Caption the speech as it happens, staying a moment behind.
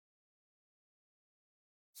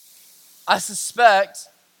I suspect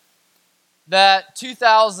that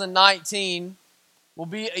 2019 will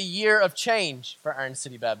be a year of change for Iron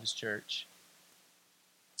City Baptist Church.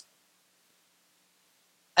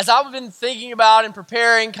 As I've been thinking about and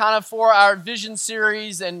preparing kind of for our vision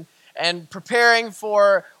series and preparing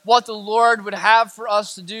for what the Lord would have for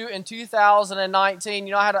us to do in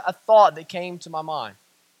 2019, I had a thought that came to my mind.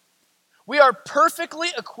 We are perfectly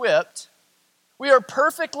equipped, we are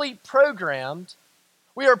perfectly programmed,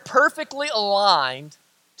 we are perfectly aligned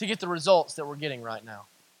to get the results that we're getting right now.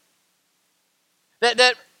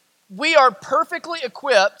 That we are perfectly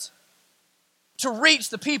equipped to reach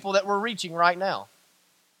the people that we're reaching right now.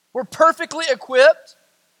 We're perfectly equipped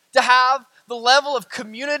to have the level of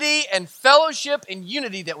community and fellowship and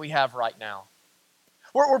unity that we have right now.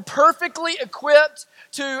 We're perfectly equipped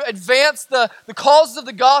to advance the causes of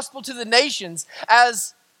the gospel to the nations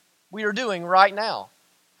as we are doing right now.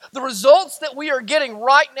 The results that we are getting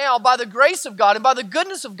right now by the grace of God and by the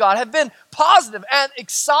goodness of God have been positive and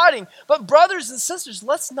exciting. But brothers and sisters,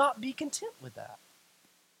 let's not be content with that.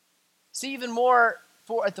 See, even more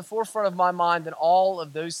at the forefront of my mind than all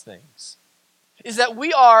of those things is that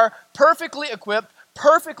we are perfectly equipped,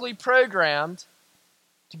 perfectly programmed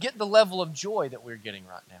to get the level of joy that we're getting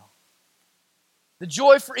right now. The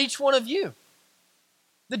joy for each one of you.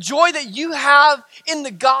 The joy that you have in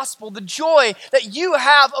the gospel, the joy that you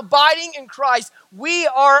have abiding in Christ, we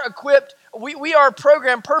are equipped, we are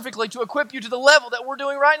programmed perfectly to equip you to the level that we're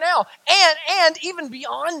doing right now. And even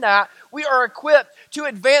beyond that, we are equipped to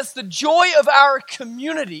advance the joy of our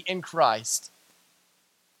community in Christ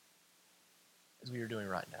as we are doing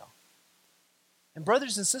right now. And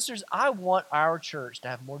brothers and sisters, I want our church to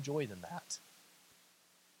have more joy than that.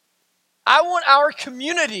 I want our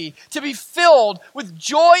community to be filled with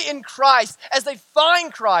joy in Christ as they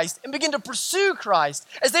find Christ and begin to pursue Christ,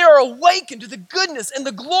 as they are awakened to the goodness and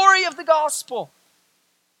the glory of the gospel.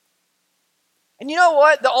 And you know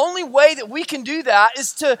what? The only way that we can do that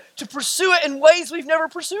is to pursue it in ways we've never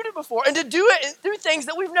pursued it before, and to do it through things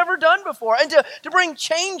that we've never done before, and to bring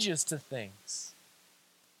changes to things.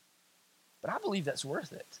 But I believe that's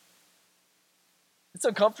worth it. It's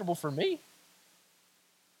uncomfortable for me.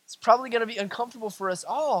 It's probably going to be uncomfortable for us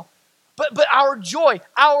all. But our joy,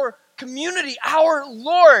 our community, our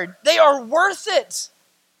Lord, they are worth it.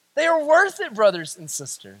 They are worth it, brothers and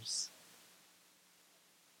sisters.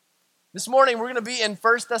 This morning, we're going to be in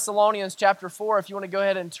 1 Thessalonians chapter 4, if you want to go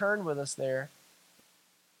ahead and turn with us there.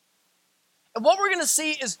 And what we're going to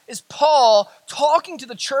see is Paul talking to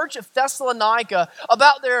the church of Thessalonica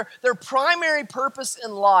about their primary purpose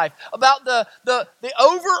in life, about the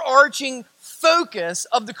overarching focus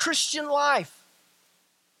of the Christian life.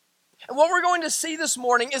 And what we're going to see this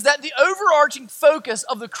morning is that the overarching focus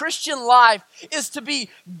of the Christian life is to be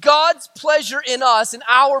God's pleasure in us and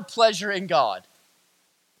our pleasure in God.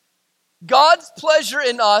 God's pleasure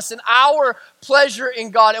in us and our pleasure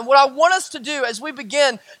in God. And what I want us to do as we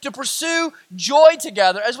begin to pursue joy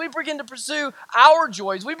together, as we begin to pursue our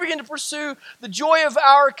joys, we begin to pursue the joy of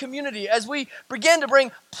our community, as we begin to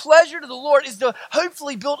bring pleasure to the Lord, is to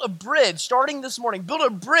hopefully build a bridge, starting this morning, build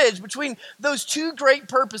a bridge between those two great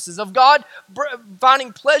purposes of God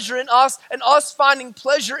finding pleasure in us and us finding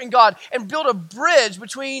pleasure in God, and build a bridge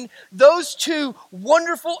between those two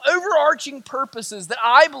wonderful overarching purposes that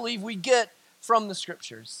I believe we get from the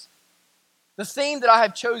scriptures. The theme that I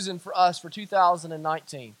have chosen for us for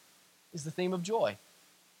 2019 is the theme of joy.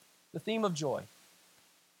 The theme of joy.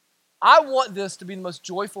 I want this to be the most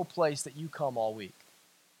joyful place that you come all week.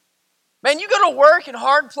 Man, you go to work in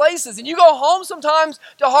hard places, and you go home sometimes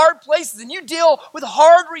to hard places, and you deal with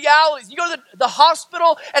hard realities. You go to the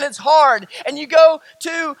hospital, and it's hard. And you go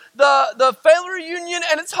to the family reunion,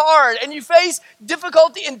 and it's hard. And you face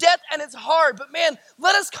difficulty and death, and it's hard. But man,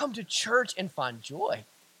 let us come to church and find joy.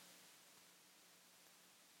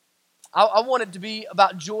 I want it to be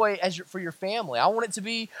about joy for your family. I want it to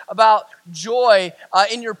be about joy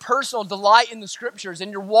in your personal delight in the scriptures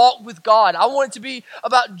and your walk with God. I want it to be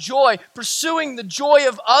about joy, pursuing the joy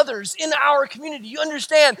of others in our community. You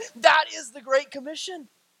understand, that is the Great Commission.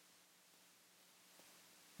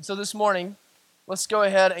 So this morning, let's go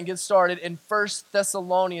ahead and get started in 1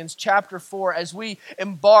 Thessalonians chapter 4 as we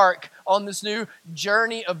embark on this new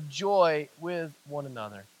journey of joy with one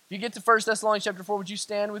another. If you get to 1 Thessalonians chapter 4, would you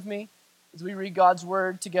stand with me as we read God's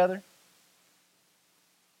word together?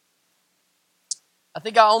 I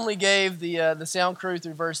think I only gave the sound crew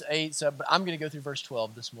through verse 8, but I'm going to go through verse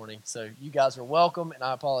 12 this morning. So you guys are welcome, and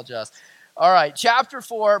I apologize. All right, chapter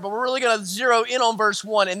 4, but we're really going to zero in on verse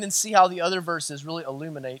 1 and then see how the other verses really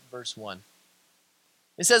illuminate verse 1.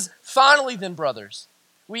 It says, "Finally then, brothers,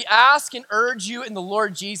 we ask and urge you in the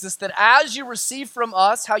Lord Jesus that as you receive from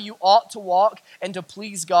us how you ought to walk and to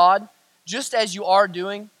please God, just as you are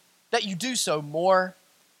doing, that you do so more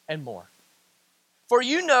and more. For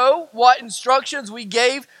you know what instructions we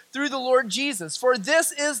gave through the Lord Jesus. For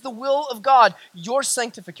this is the will of God, your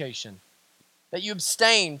sanctification, that you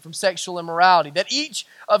abstain from sexual immorality, that each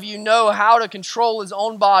of you know how to control his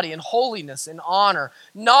own body in holiness and honor,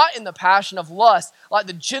 not in the passion of lust like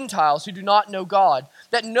the Gentiles who do not know God,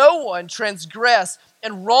 that no one transgress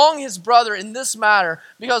and wrong his brother in this matter,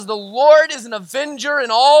 because the Lord is an avenger in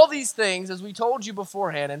all these things, as we told you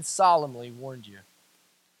beforehand and solemnly warned you.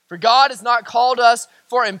 For God has not called us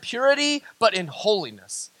for impurity, but in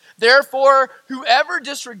holiness. Therefore, whoever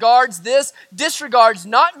disregards this disregards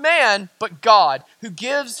not man, but God, who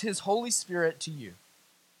gives his Holy Spirit to you.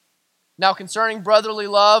 Now concerning brotherly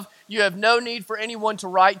love, you have no need for anyone to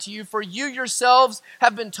write to you, for you yourselves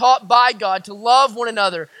have been taught by God to love one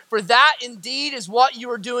another. For that indeed is what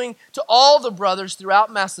you are doing to all the brothers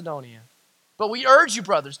throughout Macedonia. But we urge you,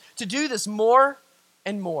 brothers, to do this more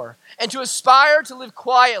and more, and to aspire to live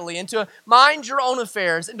quietly, and to mind your own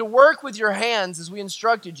affairs, and to work with your hands as we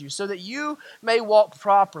instructed you, so that you may walk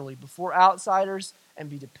properly before outsiders and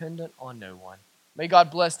be dependent on no one. May God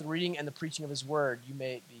bless the reading and the preaching of his word. You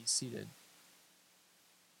may be seated.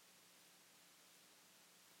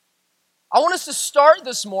 I want us to start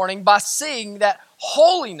this morning by seeing that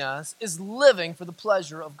holiness is living for the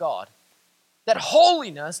pleasure of God. That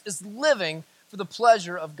holiness is living for the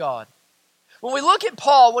pleasure of God. When we look at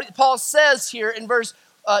Paul, what Paul says here in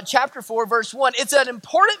chapter 4, verse 1, it's an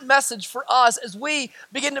important message for us as we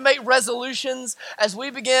begin to make resolutions, as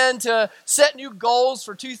we begin to set new goals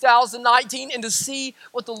for 2019 and to see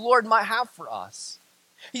what the Lord might have for us.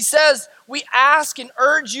 He says, we ask and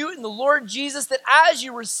urge you in the Lord Jesus that as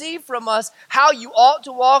you receive from us how you ought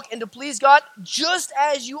to walk and to please God, just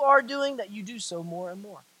as you are doing, that you do so more and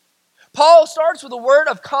more. Paul starts with a word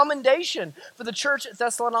of commendation for the church at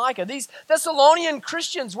Thessalonica. These Thessalonian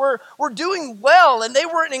Christians were doing well, and they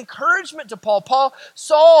were an encouragement to Paul. Paul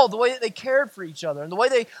saw the way that they cared for each other, and the way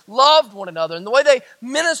they loved one another, and the way they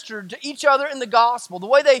ministered to each other in the gospel, the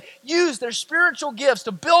way they used their spiritual gifts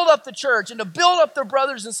to build up the church and to build up their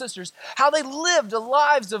brothers and sisters, how they lived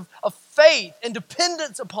lives of faith and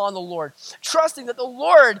dependence upon the Lord, trusting that the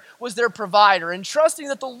Lord was their provider and trusting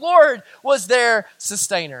that the Lord was their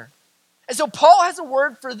sustainer. And so Paul has a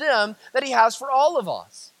word for them that he has for all of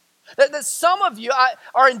us. That some of you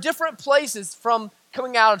are in different places from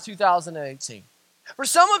coming out of 2018. For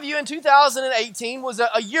some of you in 2018 was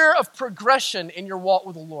a year of progression in your walk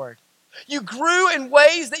with the Lord. You grew in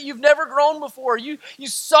ways that you've never grown before. You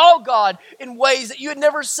saw God in ways that you had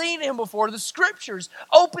never seen him before. The scriptures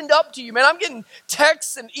opened up to you. Man, I'm getting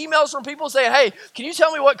texts and emails from people saying, hey, can you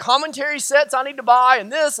tell me what commentary sets I need to buy and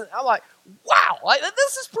this? And I'm like, wow,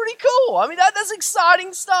 this is pretty cool. I mean, that's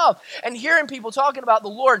exciting stuff. And hearing people talking about the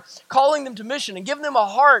Lord, calling them to mission and giving them a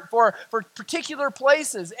heart for particular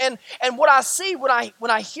places. And what I see when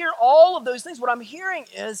I hear all of those things, what I'm hearing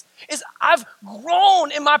is I've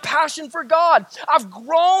grown in my passion for God. I've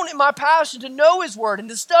grown in my passion to know his word and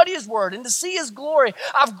to study his word and to see his glory.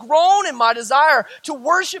 I've grown in my desire to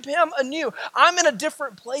worship him anew. I'm in a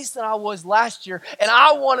different place than I was last year, and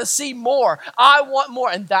I want to see more. I want more.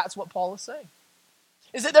 And that's what Paul is saying,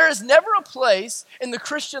 is that there is never a place in the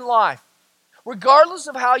Christian life, regardless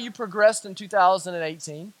of how you progressed in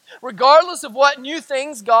 2018, regardless of what new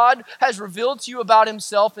things God has revealed to you about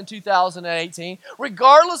himself in 2018,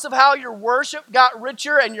 regardless of how your worship got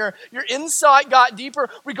richer and your insight got deeper,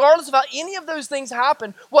 regardless of how any of those things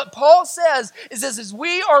happen, what Paul says is this: as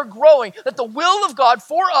we are growing, that the will of God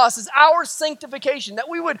for us is our sanctification, that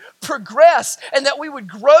we would progress and that we would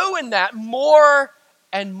grow in that more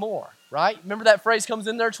and more. Right? Remember that phrase comes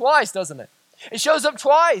in there twice, doesn't it? It shows up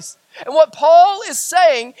twice. And what Paul is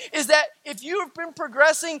saying is that if you have been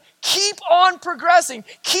progressing, keep on progressing.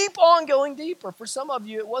 Keep on going deeper. For some of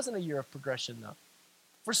you, it wasn't a year of progression, though.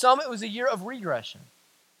 For some, it was a year of regression.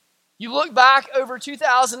 You look back over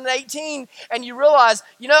 2018 and you realize,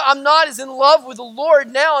 I'm not as in love with the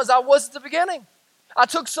Lord now as I was at the beginning. I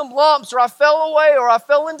took some lumps, or I fell away, or I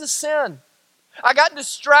fell into sin. I got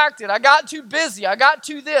distracted. I got too busy. I got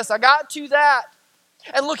to this. I got to that.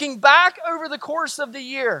 And looking back over the course of the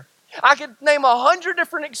year, I could name 100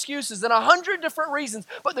 different excuses and 100 different reasons.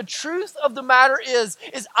 But the truth of the matter is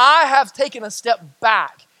I have taken a step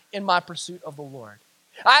back in my pursuit of the Lord.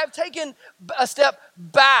 I have taken a step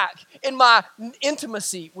back in my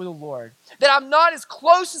intimacy with the Lord. That I'm not as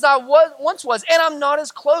close as I once was, and I'm not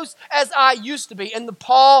as close as I used to be. And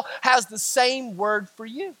Paul has the same word for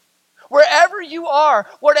you. wherever you are,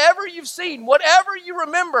 whatever you've seen, whatever you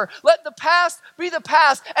remember, let the past be the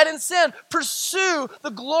past, and in sin, pursue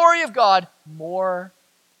the glory of God more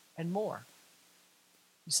and more.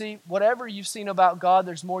 You see, whatever you've seen about God,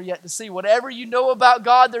 there's more yet to see. Whatever you know about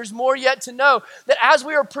God, there's more yet to know. That as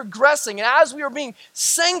we are progressing and as we are being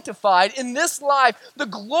sanctified in this life, the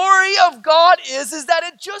glory of God is that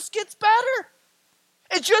it just gets better.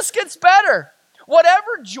 It just gets better.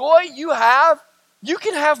 Whatever joy you have, you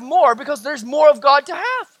can have more because there's more of God to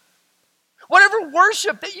have. Whatever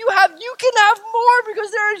worship that you have, you can have more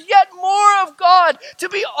because there is yet more of God to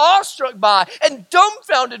be awestruck by and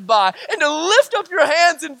dumbfounded by and to lift up your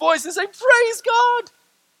hands and voice and say, praise God.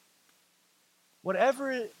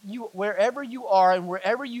 Wherever you are and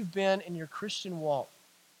wherever you've been in your Christian walk,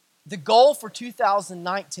 the goal for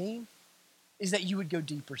 2019 is that you would go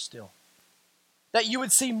deeper still. That you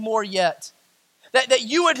would see more yet. That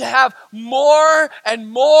you would have more and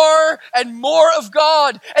more and more of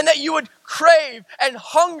God, and that you would crave and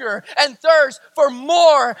hunger and thirst for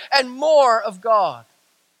more and more of God.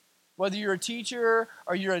 Whether you're a teacher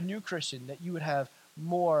or you're a new Christian, that you would have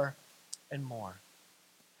more and more.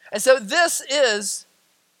 And so this is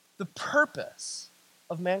the purpose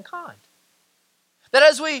of mankind. That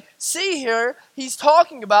as we see here, he's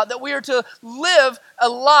talking about that we are to live a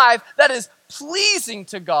life that is pleasing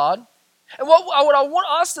to God. And what I want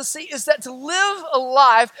us to see is that to live a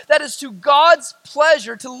life that is to God's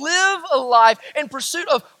pleasure, to live a life in pursuit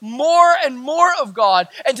of more and more of God,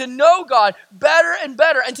 and to know God better and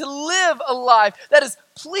better, and to live a life that is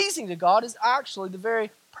pleasing to God is actually the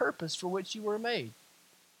very purpose for which you were made.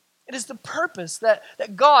 It is the purpose that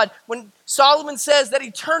God, when Solomon says that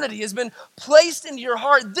eternity has been placed into your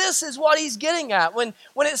heart, this is what he's getting at. When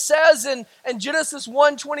it says in Genesis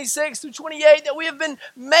 1:26 through 28 that we have been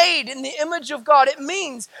made in the image of God, it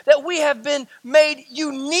means that we have been made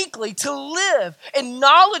uniquely to live in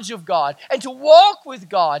knowledge of God and to walk with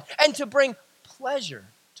God and to bring pleasure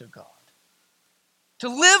to God. To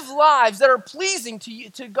live lives that are pleasing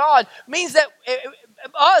to God means that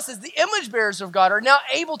us as the image bearers of God are now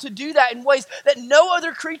able to do that in ways that no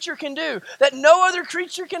other creature can do, that no other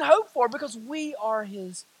creature can hope for, because we are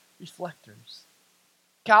his reflectors.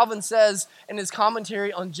 Calvin says in his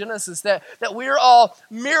commentary on Genesis that we are all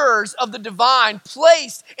mirrors of the divine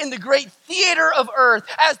placed in the great theater of earth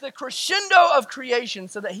as the crescendo of creation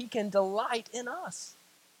so that he can delight in us.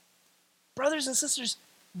 Brothers and sisters,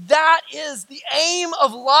 that is the aim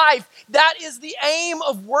of life. That is the aim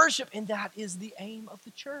of worship. And that is the aim of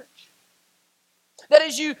the church. That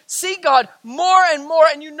as you see God more and more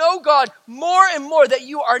and you know God more and more, that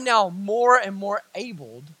you are now more and more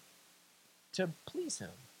able to please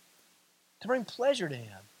him, to bring pleasure to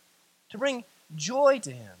him, to bring joy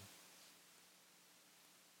to him.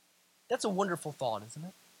 That's a wonderful thought, isn't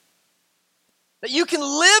it? That you can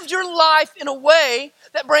live your life in a way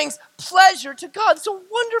that brings pleasure to God. It's a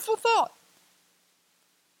wonderful thought.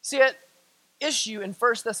 See, at issue in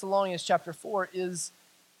 1 Thessalonians chapter 4 is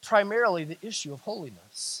primarily the issue of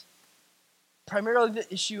holiness. Primarily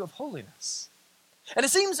the issue of holiness. And it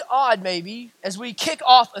seems odd, maybe, as we kick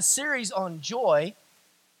off a series on joy,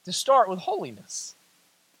 to start with holiness.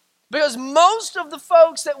 Because most of the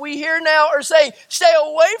folks that we hear now are saying, stay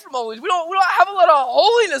away from holiness. We don't have a lot of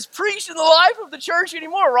holiness preached in the life of the church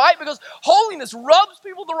anymore, right? Because holiness rubs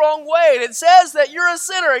people the wrong way. And it says that you're a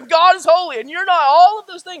sinner and God is holy and you're not. All of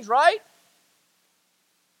those things, right?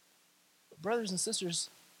 But brothers and sisters,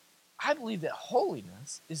 I believe that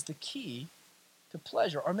holiness is the key to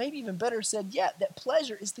pleasure. Or maybe even better said yet, that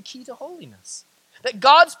pleasure is the key to holiness. That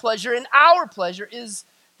God's pleasure and our pleasure is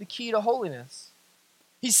the key to holiness.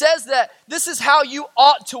 He says that this is how you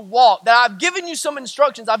ought to walk, that I've given you some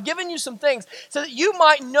instructions, I've given you some things so that you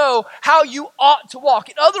might know how you ought to walk.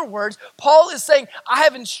 In other words, Paul is saying, I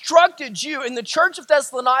have instructed you in the church of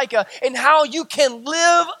Thessalonica in how you can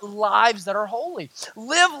live lives that are holy,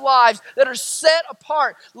 live lives that are set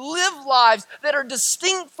apart, live lives that are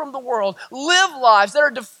distinct from the world, live lives that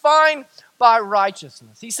are defined by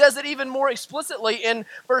righteousness. He says it even more explicitly in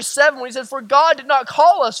verse 7 when he says, for God did not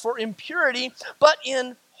call us for impurity, but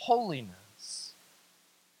in holiness.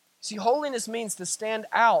 See, holiness means to stand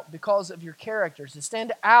out because of your characters, to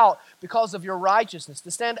stand out because of your righteousness, to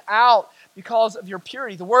stand out because of your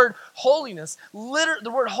purity. The word holiness,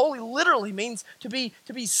 the word holy literally means to be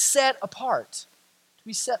set apart, to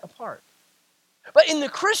be set apart. But in the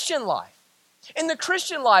Christian life, In the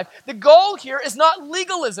Christian life, the goal here is not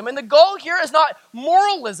legalism, and the goal here is not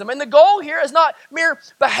moralism, and the goal here is not mere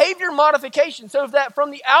behavior modification, so that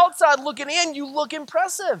from the outside looking in, you look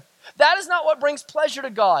impressive. That is not what brings pleasure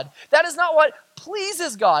to God. That is not what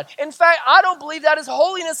pleases God. In fact, I don't believe that is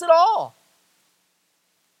holiness at all.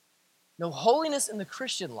 No, holiness in the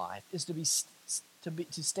Christian life is to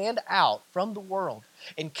stand out from the world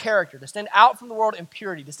in character, to stand out from the world in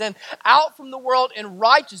purity, to stand out from the world in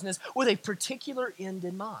righteousness with a particular end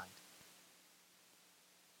in mind.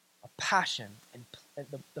 A passion and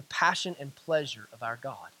the passion and pleasure of our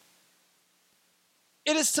God.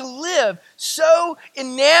 It is to live so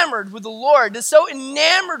enamored with the Lord, so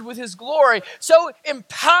enamored with His glory, so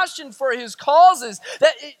impassioned for His causes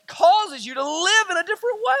that it causes you to live in a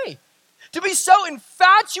different way. To be so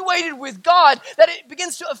infatuated with God that it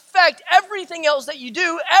begins to affect everything else that you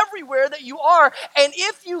do, everywhere that you are. And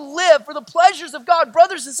if you live for the pleasures of God,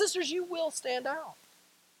 brothers and sisters, you will stand out.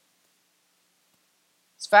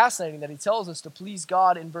 It's fascinating that he tells us to please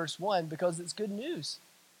God in verse 1 because it's good news.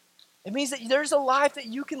 It means that there's a life that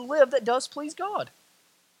you can live that does please God.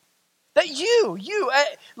 That you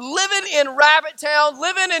living in Rabbit Town,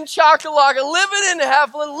 living in Choctalaga, living in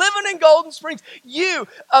Heflin, living in Golden Springs, you,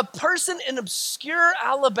 a person in obscure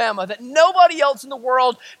Alabama that nobody else in the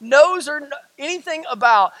world knows or anything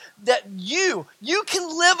about, that you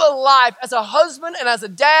can live a life as a husband and as a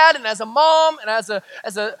dad and as a mom and as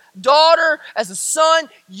a daughter, as a son.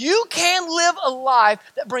 You can live a life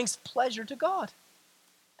that brings pleasure to God,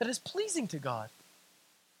 that is pleasing to God,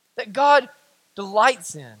 that God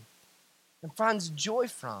delights in and finds joy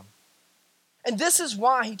from. And this is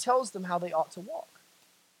why he tells them how they ought to walk.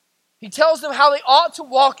 He tells them how they ought to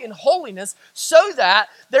walk in holiness so that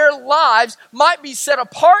their lives might be set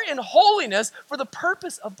apart in holiness for the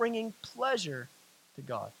purpose of bringing pleasure to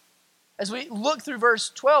God. As we look through verse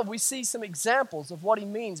 12, we see some examples of what he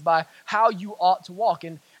means by how you ought to walk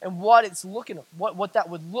and what it's looking at, what that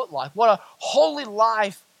would look like, what a holy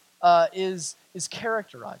life is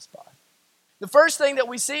characterized by. The first thing that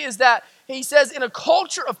we see is that he says, in a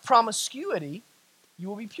culture of promiscuity, you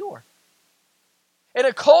will be pure. In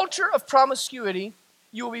a culture of promiscuity,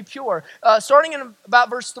 you will be pure. Starting in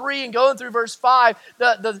about verse 3 and going through verse 5,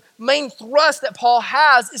 the main thrust that Paul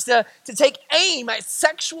has is to take aim at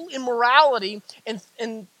sexual immorality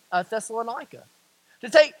in Thessalonica. To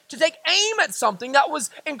take aim at something that was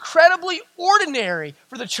incredibly ordinary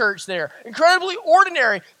for the church there. Incredibly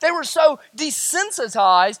ordinary. They were so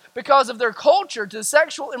desensitized because of their culture to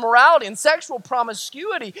sexual immorality and sexual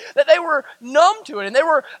promiscuity that they were numb to it and they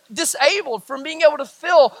were disabled from being able to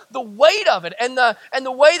feel the weight of it and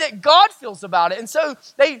the way that God feels about it. And so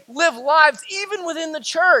they live lives even within the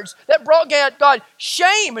church that brought God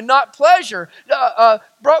shame and not pleasure,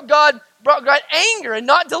 brought God anger and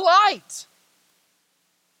not delight.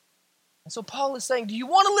 And so Paul is saying, do you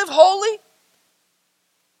want to live holy?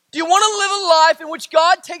 Do you want to live a life in which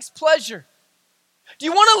God takes pleasure? Do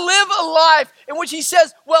you want to live a life in which he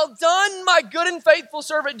says, well done, my good and faithful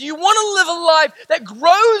servant? Do you want to live a life that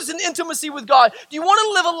grows in intimacy with God? Do you want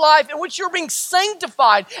to live a life in which you're being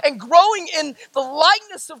sanctified and growing in the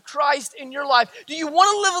likeness of Christ in your life? Do you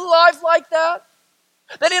want to live a life like that?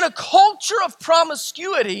 That in a culture of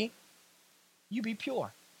promiscuity, you be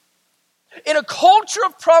pure. In a culture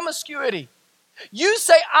of promiscuity, you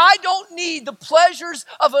say, I don't need the pleasures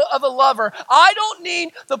of a lover. I don't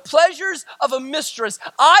need the pleasures of a mistress.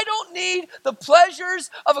 I don't need the pleasures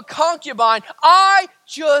of a concubine. I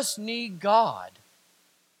just need God.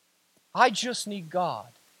 I just need God.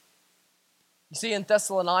 You see, in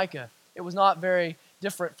Thessalonica, it was not very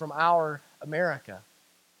different from our America.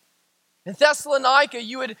 In Thessalonica,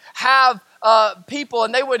 you would have people,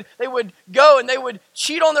 and they would go and they would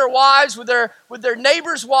cheat on their wives with their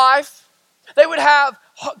neighbor's wife. They would have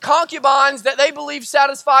concubines that they believed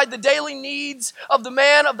satisfied the daily needs of the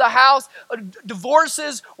man of the house.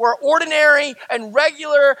 Divorces were ordinary and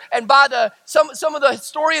regular, and by some of the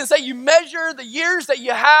historians say you measure the years that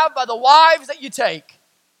you have by the wives that you take.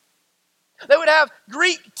 They would have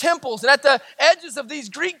Greek temples, and at the edges of these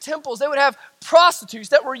Greek temples, they would have prostitutes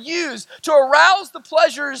that were used to arouse the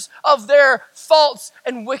pleasures of their false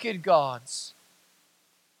and wicked gods.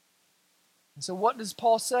 And so what does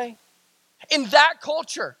Paul say? In that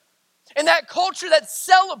culture that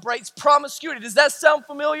celebrates promiscuity, does that sound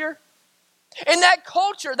familiar? In that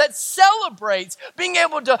culture that celebrates being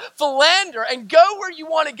able to philander and go where you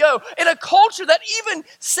want to go, in a culture that even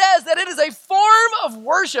says that it is a form of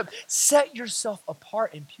worship, set yourself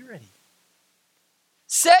apart in purity.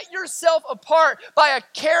 Set yourself apart by a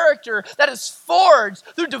character that is forged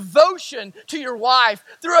through devotion to your wife,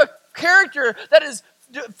 through a character that is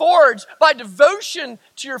forged by devotion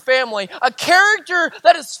to your family, a character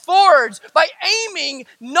that is forged by aiming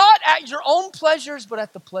not at your own pleasures, but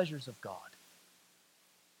at the pleasures of God.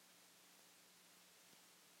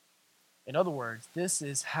 In other words, this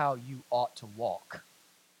is how you ought to walk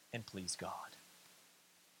and please God.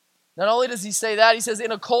 Not only does he say that, he says,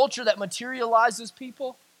 in a culture that materializes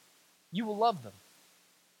people, you will love them.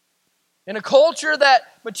 In a culture that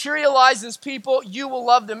materializes people, you will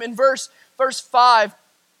love them. In verse 5,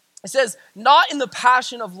 it says, not in the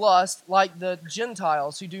passion of lust like the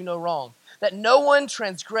Gentiles who do no wrong, that no one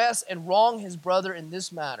transgress and wrong his brother in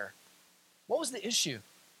this matter. What was the issue?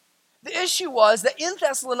 The issue was that in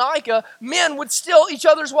Thessalonica, men would steal each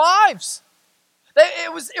other's wives.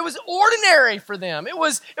 It was ordinary for them. It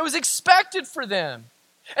was expected for them.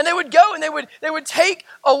 And they would go and they would take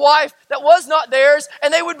a wife that was not theirs,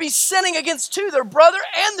 and they would be sinning against two, their brother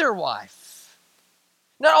and their wife.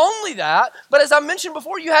 Not only that, but as I mentioned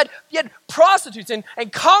before, you had prostitutes and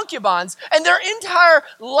concubines, and their entire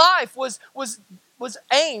life was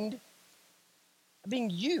aimed at being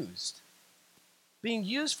used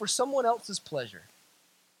for someone else's pleasure,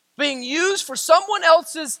 being used for someone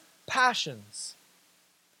else's passions.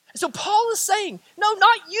 And so Paul is saying, no,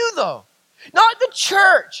 not you though. Not the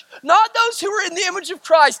church, not those who are in the image of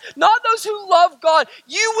Christ, not those who love God.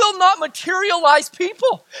 You will not materialize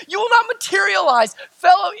people. You will not materialize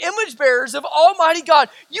fellow image bearers of Almighty God.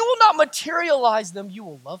 You will not materialize them. You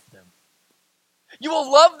will love them. You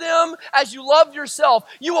will love them as you love yourself.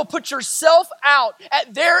 You will put yourself out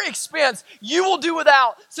at their expense. You will do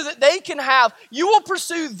without so that they can have. You will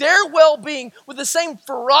pursue their well-being with the same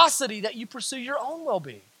ferocity that you pursue your own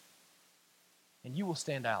well-being. And you will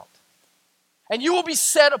stand out. And you will be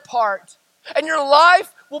set apart. And your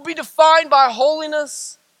life will be defined by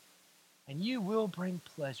holiness. And you will bring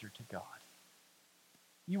pleasure to God.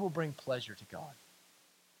 You will bring pleasure to God.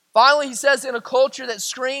 Finally, he says, in a culture that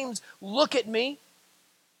screams, look at me,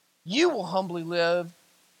 you will humbly live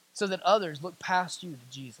so that others look past you to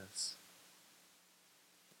Jesus.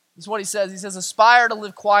 This is what he says. He says, aspire to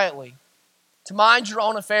live quietly, to mind your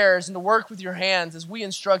own affairs, and to work with your hands as we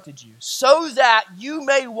instructed you, so that you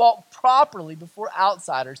may walk properly before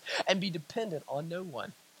outsiders and be dependent on no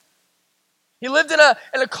one. He lived in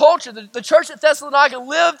a culture, the church at Thessalonica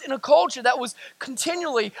lived in a culture that was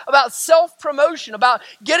continually about self-promotion, about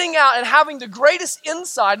getting out and having the greatest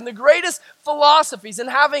insight and the greatest philosophies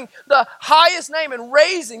and having the highest name and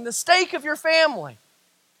raising the stake of your family.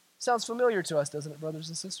 Sounds familiar to us, doesn't it, brothers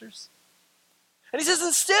and sisters? And he says,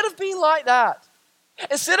 instead of being like that,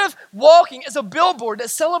 instead of walking as a billboard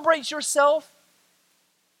that celebrates yourself,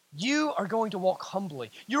 you are going to walk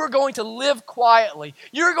humbly. You are going to live quietly.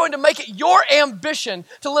 You are going to make it your ambition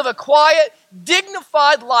to live a quiet,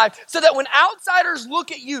 dignified life so that when outsiders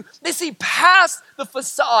look at you, they see past the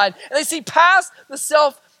facade and they see past the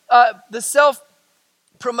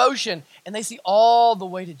self-promotion and they see all the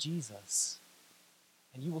way to Jesus.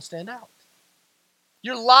 And you will stand out.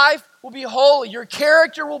 Your life will be holy. Your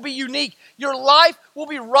character will be unique. Your life will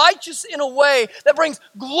be righteous in a way that brings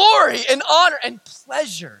glory and honor and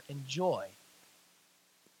pleasure and joy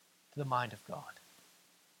to the mind of God.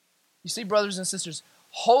 You see, brothers and sisters,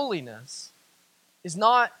 holiness is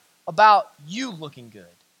not about you looking good.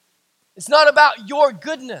 It's not about your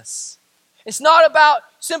goodness. It's not about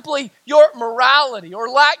simply your morality or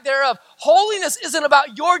lack thereof. Holiness isn't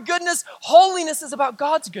about your goodness. Holiness is about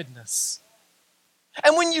God's goodness.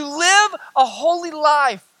 And when you live a holy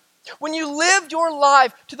life, when you live your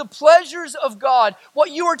life to the pleasures of God,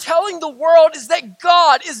 what you are telling the world is that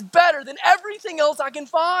God is better than everything else I can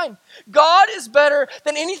find. God is better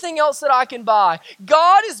than anything else that I can buy.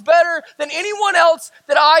 God is better than anyone else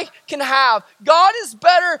that I can have. God is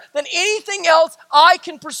better than anything else I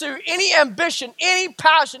can pursue. Any ambition, any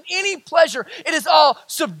passion, any pleasure, it is all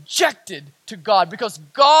subjected to God because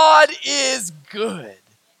God is good.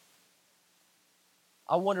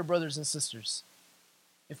 I wonder, brothers and sisters,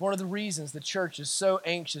 if one of the reasons the church is so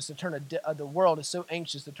anxious to turn the world is so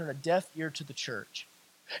anxious to turn a deaf ear to the church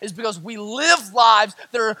is because we live lives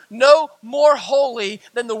that are no more holy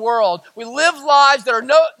than the world. We live lives that are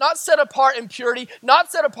not set apart in purity,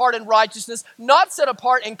 not set apart in righteousness, not set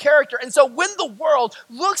apart in character. And so when the world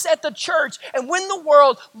looks at the church and when the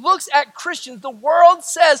world looks at Christians, the world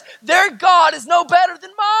says their God is no better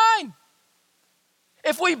than mine.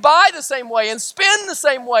 if we buy the same way and spend the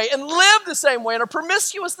same way and live the same way and are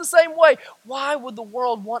promiscuous the same way, why would the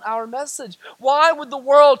world want our message? Why would the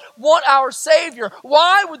world want our Savior?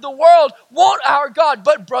 Why would the world want our God?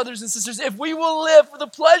 But brothers and sisters, if we will live for the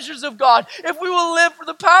pleasures of God, if we will live for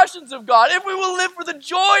the passions of God, if we will live for the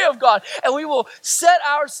joy of God, and we will set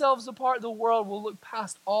ourselves apart, the world will look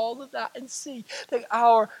past all of that and see that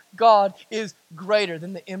our God is greater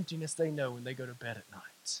than the emptiness they know when they go to bed at night.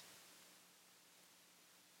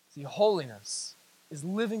 See, holiness is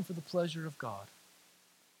living for the pleasure of God.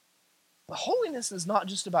 But holiness is not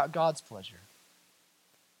just about God's pleasure.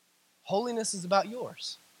 Holiness is about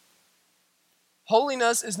yours.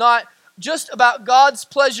 Holiness is not just about God's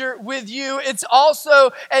pleasure with you. It's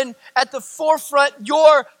also, and at the forefront,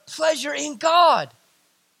 your pleasure in God.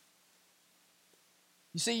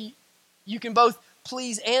 You see, you can both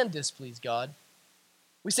please and displease God.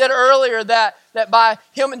 We said earlier that by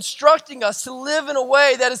Him instructing us to live in a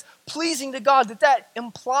way that is pleasing to God, that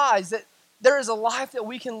implies that there is a life that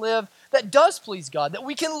we can live that does please God, that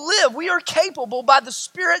we can live. We are capable by the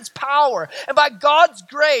Spirit's power and by God's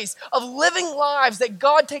grace of living lives that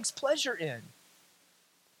God takes pleasure in.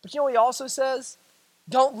 But you know what He also says?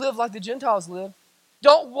 Don't live like the Gentiles live.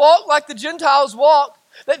 Don't walk like the Gentiles walk.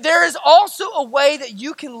 That there is also a way that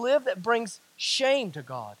you can live that brings shame to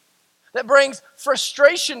God, that brings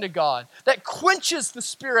frustration to God, that quenches the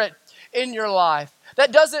Spirit in your life,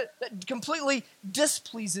 that completely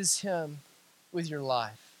displeases Him with your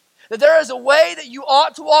life. That there is a way that you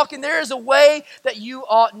ought to walk and there is a way that you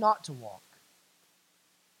ought not to walk.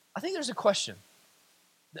 I think there's a question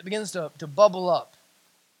that begins to bubble up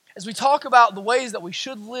as we talk about the ways that we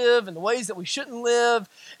should live and the ways that we shouldn't live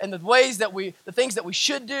and the things that we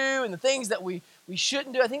should do and the things that we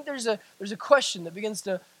shouldn't do. I think there's a question that begins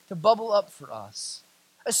to bubble up for us,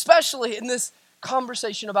 especially in this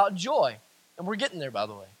conversation about joy. And we're getting there, by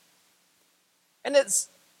the way. And it's,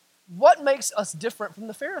 what makes us different from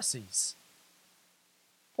the Pharisees?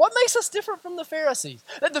 What makes us different from the Pharisees?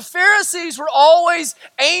 That the Pharisees were always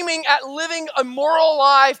aiming at living a moral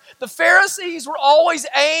life. The Pharisees were always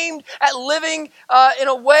aimed at living in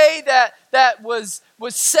a way that was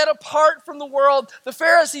set apart from the world. The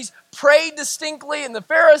Pharisees prayed distinctly, and the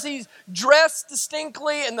Pharisees dressed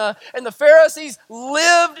distinctly, and the Pharisees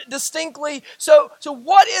lived distinctly. So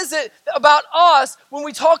what is it about us when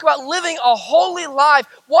we talk about living a holy life?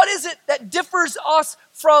 What is it that differs us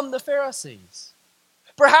from the Pharisees?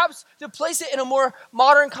 Perhaps to place it in a more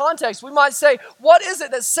modern context, we might say, what is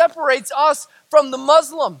it that separates us from the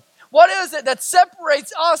Muslim? What is it that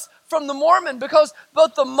separates us from the Mormon? Because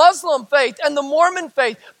both the Muslim faith and the Mormon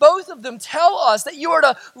faith, both of them tell us that you are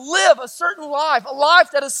to live a certain life, a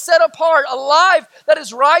life that is set apart, a life that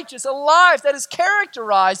is righteous, a life that is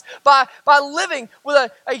characterized by living with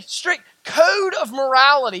a strict code of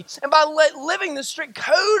morality, and by living the strict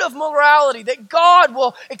code of morality, that God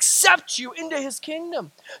will accept you into His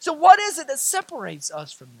kingdom. So what is it that separates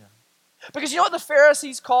us from them? Because you know what the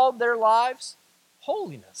Pharisees called their lives?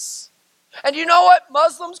 Holiness. And you know what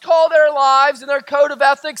Muslims call their lives in their code of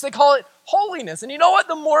ethics? They call it holiness. And you know what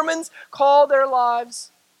the Mormons call their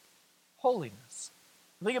lives? Holiness.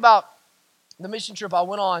 Think about the mission trip I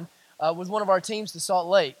went on with one of our teams to Salt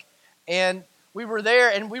Lake. And we were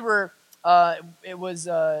there, and it was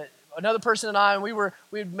another person and I, and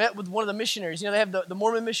we had met with one of the missionaries. You know, they have the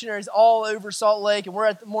Mormon missionaries all over Salt Lake, and we're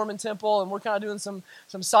at the Mormon temple, and we're kind of doing some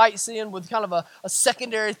sightseeing with kind of a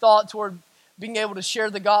secondary thought toward being able to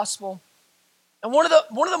share the gospel. And one of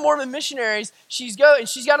the Mormon missionaries, she's got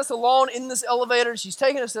us alone in this elevator. She's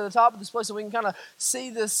taking us to the top of this place so we can kind of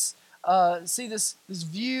see this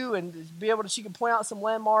view and she can point out some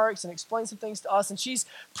landmarks and explain some things to us. And she's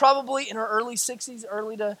probably in her early 60s,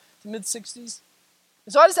 early to mid 60s.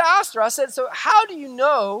 And so I just asked her, I said, so how do you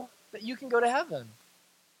know that you can go to heaven?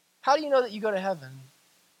 How do you know that you go to heaven?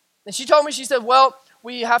 And she told me, she said, well,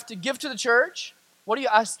 we have to give to the church. I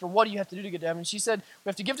asked her, what do you have to do to get to heaven? She said, we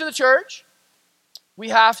have to give to the church. We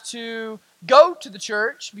have to go to the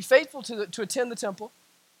church, be faithful to attend the temple.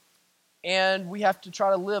 And we have to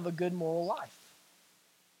try to live a good moral life.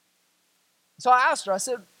 So I asked her, I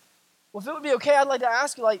said, well, if it would be okay, I'd like to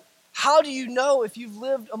ask you, how do you know if you've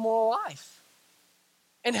lived a moral life?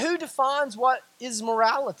 And who defines what is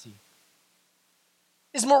morality?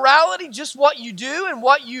 Is morality just what you do and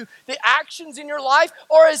the actions in your life?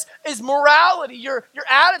 Or is morality your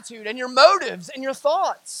attitude and your motives and your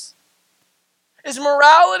thoughts? Is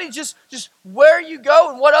morality just where you go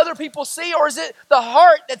and what other people see? Or is it the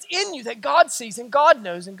heart that's in you that God sees and God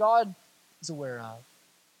knows and God is aware of?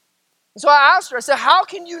 And so I asked her, I said, how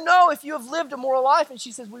can you know if you have lived a moral life? And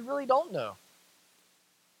she says, we really don't know.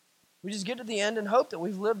 We just get to the end and hope that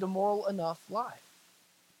we've lived a moral enough life.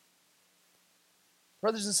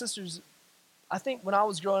 Brothers and sisters, I think when I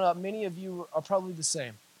was growing up, many of you are probably the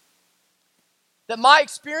same. That my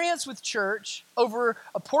experience with church over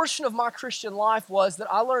a portion of my Christian life was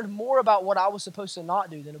that I learned more about what I was supposed to not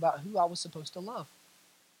do than about who I was supposed to love.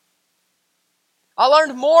 I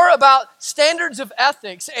learned more about standards of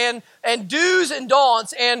ethics and do's and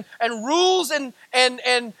don'ts and rules and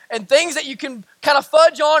things that you can kind of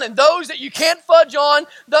fudge on and those that you can't fudge on.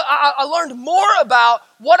 I learned more about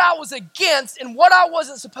what I was against and what I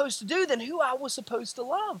wasn't supposed to do than who I was supposed to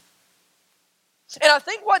love. And I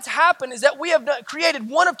think what's happened is that we have created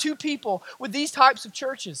one of two people with these types of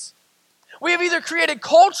churches. We have either created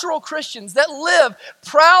cultural Christians that live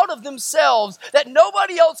proud of themselves, that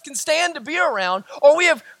nobody else can stand to be around, or we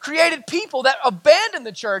have created people that abandon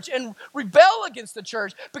the church and rebel against the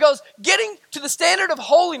church because getting to the standard of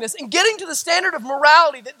holiness and getting to the standard of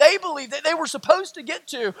morality that they believe that they were supposed to get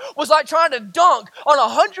to was like trying to dunk on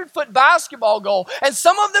a 100-foot basketball goal. And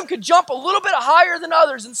some of them could jump a little bit higher than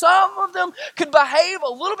others, and some of them could behave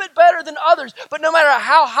a little bit better than others. But no matter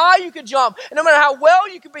how high you could jump, and no matter how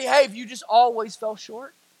well you could behave, you just always fell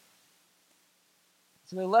short.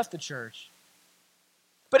 So they left the church.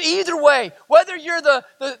 But either way, whether you're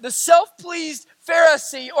the self-pleased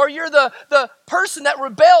Pharisee or you're the person that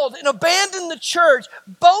rebelled and abandoned the church,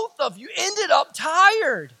 both of you ended up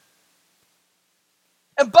tired.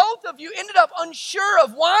 And both of you ended up unsure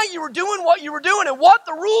of why you were doing what you were doing and what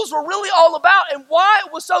the rules were really all about and why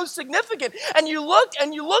it was so significant. And you looked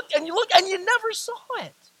and you looked and you looked and you never saw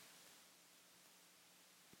it.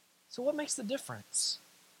 So what makes the difference?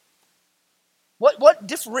 What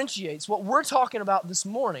differentiates what we're talking about this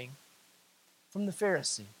morning from the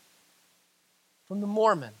Pharisee, from the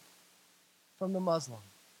Mormon, from the Muslim?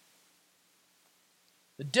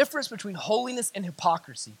 The difference between holiness and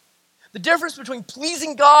hypocrisy. The difference between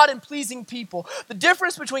pleasing God and pleasing people. The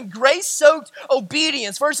difference between grace-soaked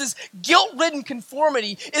obedience versus guilt-ridden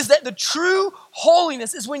conformity is that the true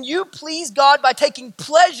holiness is when you please God by taking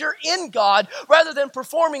pleasure in God rather than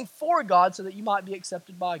performing for God so that you might be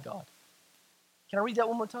accepted by God. Can I read that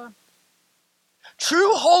one more time?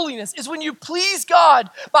 True holiness is when you please God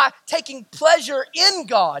by taking pleasure in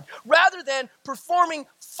God rather than performing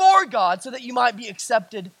for God so that you might be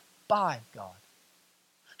accepted by God.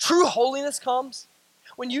 True holiness comes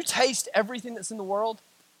when you taste everything that's in the world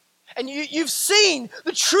and you've seen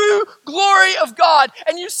the true glory of God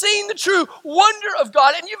and you've seen the true wonder of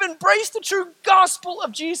God and you've embraced the true gospel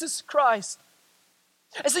of Jesus Christ.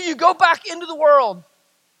 And so you go back into the world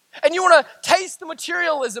and you want to taste the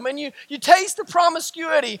materialism and you taste the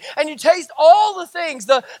promiscuity and you taste all the things,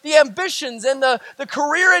 the ambitions and the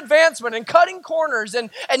career advancement and cutting corners and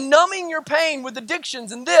numbing your pain with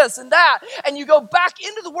addictions and this and that. And you go back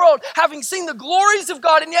into the world having seen the glories of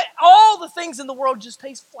God, and yet all the things in the world just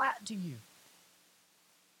taste flat to you.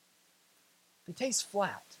 They taste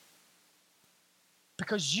flat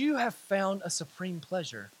because you have found a supreme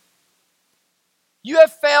pleasure. You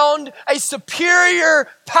have found a superior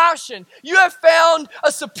passion. You have found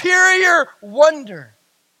a superior wonder.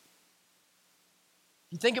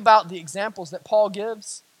 You think about the examples that Paul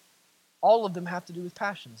gives, all of them have to do with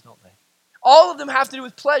passions, don't they? All of them have to do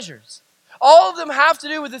with pleasures. All of them have to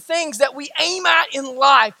do with the things that we aim at in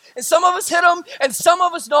life. And some of us hit them and some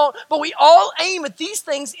of us don't, but we all aim at these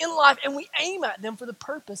things in life and we aim at them for the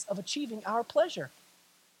purpose of achieving our pleasure.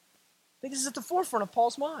 I think this is at the forefront of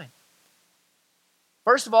Paul's mind.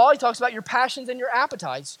 First of all, he talks about your passions and your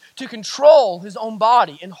appetites to control his own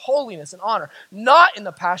body in holiness and honor, not in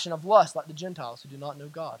the passion of lust like the Gentiles who do not know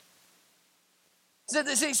God.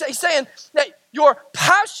 He's saying that your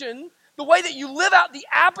passion, the way that you live out the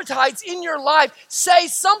appetites in your life, say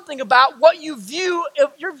something about what your view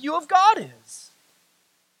of God is.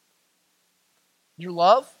 Your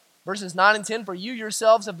love, verses 9 and 10, for you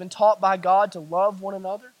yourselves have been taught by God to love one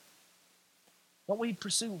another. Don't we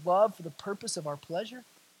pursue love for the purpose of our pleasure?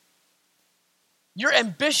 Your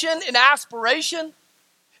ambition and aspiration.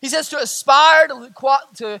 He says to aspire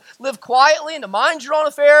to live quietly and to mind your own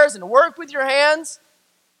affairs and to work with your hands.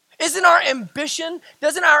 Doesn't our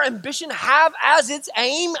ambition have as its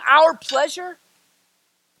aim our pleasure?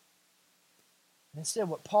 Instead,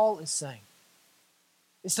 what Paul is saying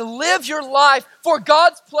is to live your life for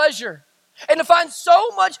God's pleasure. And to find so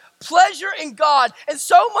much pleasure in God and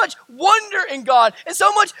so much wonder in God and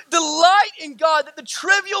so much delight in God that the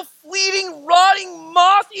trivial, fleeting, rotting,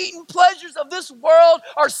 moth-eaten pleasures of this world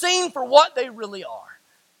are seen for what they really are.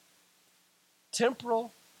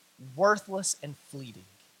 Temporal, worthless, and fleeting.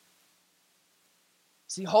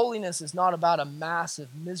 See, holiness is not about a massive,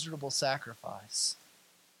 miserable sacrifice.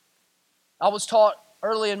 I was taught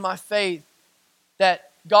early in my faith that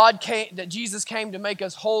Jesus came to make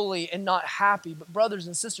us holy and not happy. But brothers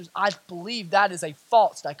and sisters, I believe that is a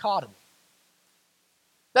false dichotomy.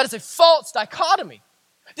 That is a false dichotomy.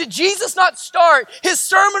 Did Jesus not start his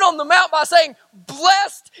Sermon on the Mount by saying,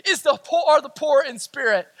 blessed are the poor in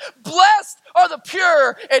spirit. Blessed are the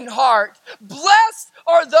pure in heart. Blessed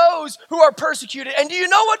are those who are persecuted. And do you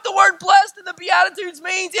know what the word blessed in the Beatitudes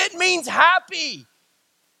means? It means happy.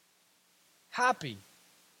 Happy.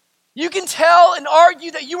 You can tell and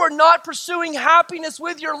argue that you are not pursuing happiness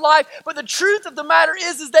with your life, but the truth of the matter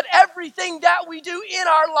is that everything that we do in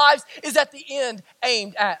our lives is at the end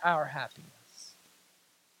aimed at our happiness.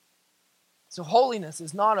 So holiness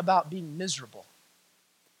is not about being miserable.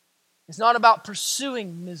 It's not about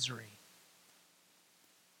pursuing misery.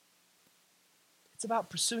 It's about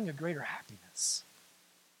pursuing a greater happiness.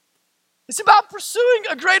 It's about pursuing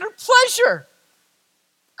a greater pleasure.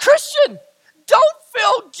 Christian, don't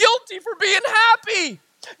feel guilty for being happy.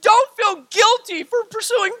 Don't feel guilty for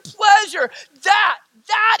pursuing pleasure.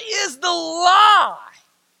 That is the lie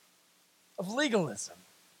of legalism.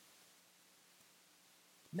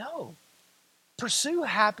 No. Pursue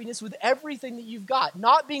happiness with everything that you've got.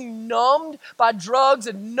 Not being numbed by drugs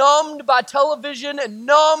and numbed by television and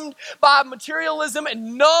numbed by materialism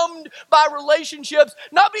and numbed by relationships.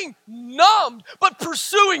 Not being numbed, but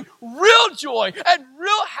pursuing real joy and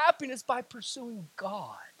real happiness by pursuing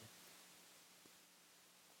God.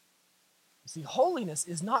 You see, holiness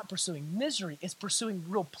is not pursuing misery. It's pursuing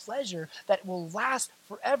real pleasure that will last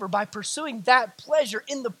forever by pursuing that pleasure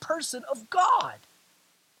in the person of God.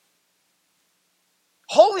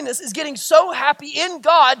 Holiness is getting so happy in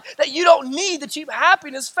God that you don't need the cheap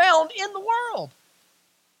happiness found in the world.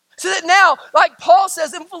 So that now, like Paul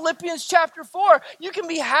says in Philippians chapter 4, you can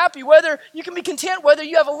be happy you can be content whether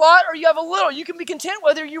you have a lot or you have a little. You can be content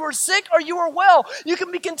whether you are sick or you are well. You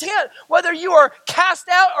can be content whether you are cast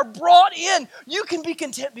out or brought in. You can be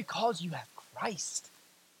content because you have Christ.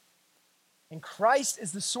 And Christ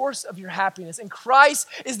is the source of your happiness. And Christ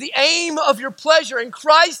is the aim of your pleasure. And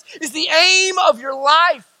Christ is the aim of your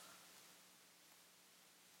life.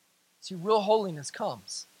 See, real holiness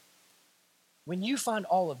comes when you find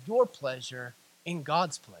all of your pleasure in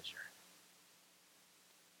God's pleasure.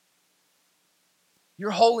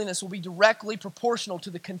 Your holiness will be directly proportional to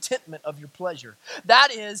the contentment of your pleasure. That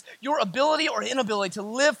is, your ability or inability to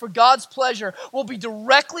live for God's pleasure will be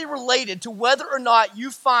directly related to whether or not you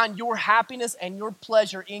find your happiness and your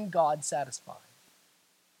pleasure in God satisfying.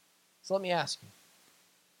 So let me ask you,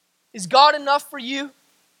 is God enough for you?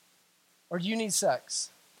 Or do you need sex?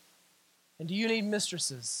 And do you need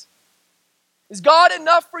mistresses? Is God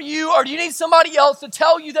enough for you, or do you need somebody else to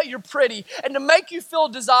tell you that you're pretty and to make you feel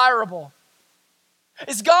desirable?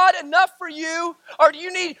 Is God enough for you, or do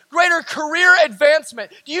you need greater career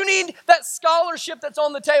advancement? Do you need that scholarship that's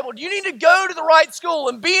on the table? Do you need to go to the right school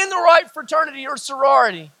and be in the right fraternity or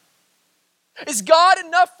sorority? Is God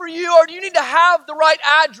enough for you, or do you need to have the right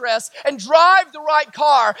address and drive the right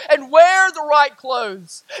car and wear the right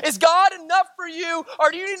clothes? Is God enough for you, or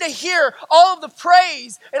do you need to hear all of the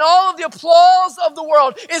praise and all of the applause of the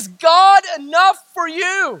world? Is God enough for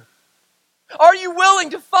you? Are you willing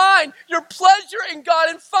to find your pleasure in God?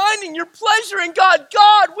 And finding your pleasure in God,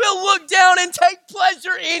 God will look down and take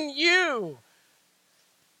pleasure in you.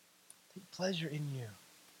 Take pleasure in you.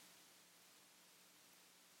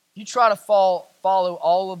 You try to follow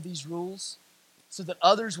all of these rules so that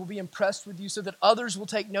others will be impressed with you, so that others will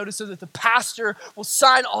take notice, so that the pastor will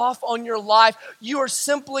sign off on your life. You are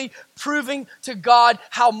simply proving to God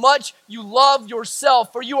how much you love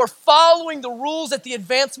yourself, for you are following the rules at the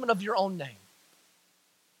advancement of your own name.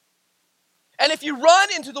 And if you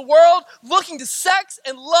run into the world looking to sex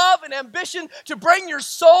and love and ambition to bring your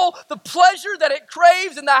soul the pleasure that it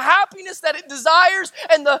craves and the happiness that it desires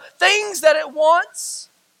and the things that it wants,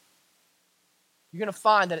 you're going to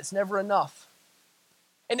find that it's never enough.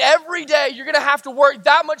 And every day you're going to have to work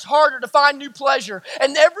that much harder to find new pleasure.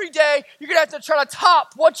 And every day you're going to have to try to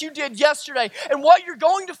top what you did yesterday. And what you're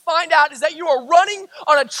going to find out is that you are running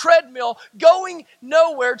on a treadmill, going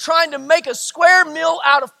nowhere, trying to make a square meal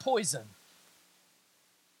out of poison.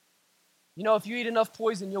 You know, if you eat enough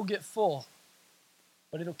poison, you'll get full,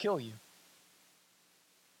 but it'll kill you.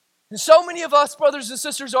 And so many of us, brothers and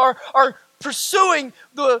sisters, are pursuing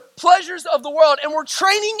the pleasures of the world, and we're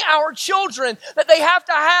training our children that they have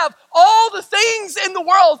to have all the things in the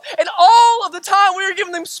world, and all of the time we are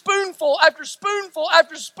giving them spoonful after spoonful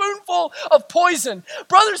after spoonful of poison.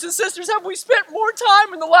 Brothers and sisters, have we spent more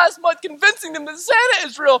time in the last month convincing them that Santa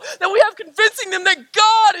is real than we have convincing them that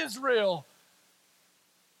God is real?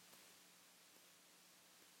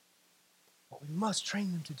 what we must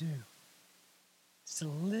train them to do is to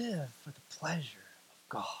live for the pleasure of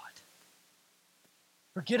God.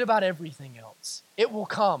 Forget about everything else. It will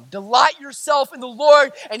come. Delight yourself in the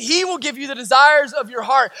Lord, and He will give you the desires of your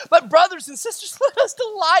heart. But brothers and sisters, let us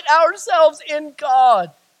delight ourselves in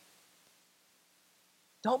God.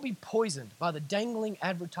 Don't be poisoned by the dangling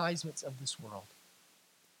advertisements of this world.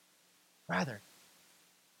 Rather,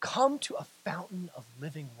 come to a fountain of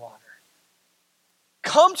living water.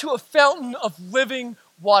 Come to a fountain of living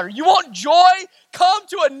water. You want joy? Come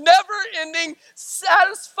to a never-ending,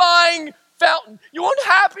 satisfying fountain. You want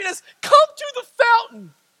happiness? Come to the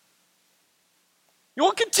fountain. You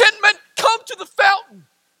want contentment? Come to the fountain.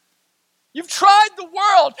 You've tried the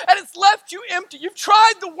world and it's left you empty. You've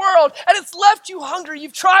tried the world and it's left you hungry.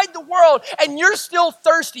 You've tried the world and you're still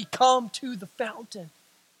thirsty. Come to the fountain.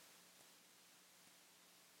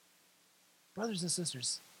 Brothers and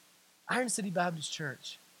sisters, Iron City Baptist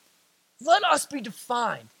Church, let us be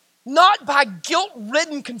defined not by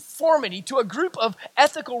guilt-ridden conformity to a group of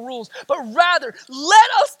ethical rules, but rather let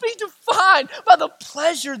us be defined by the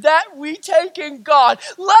pleasure that we take in God.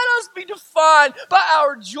 Let us be defined by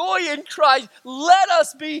our joy in Christ. Let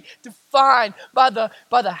us be defined by the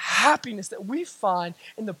happiness that we find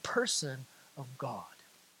in the person of God.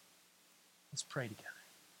 Let's pray together.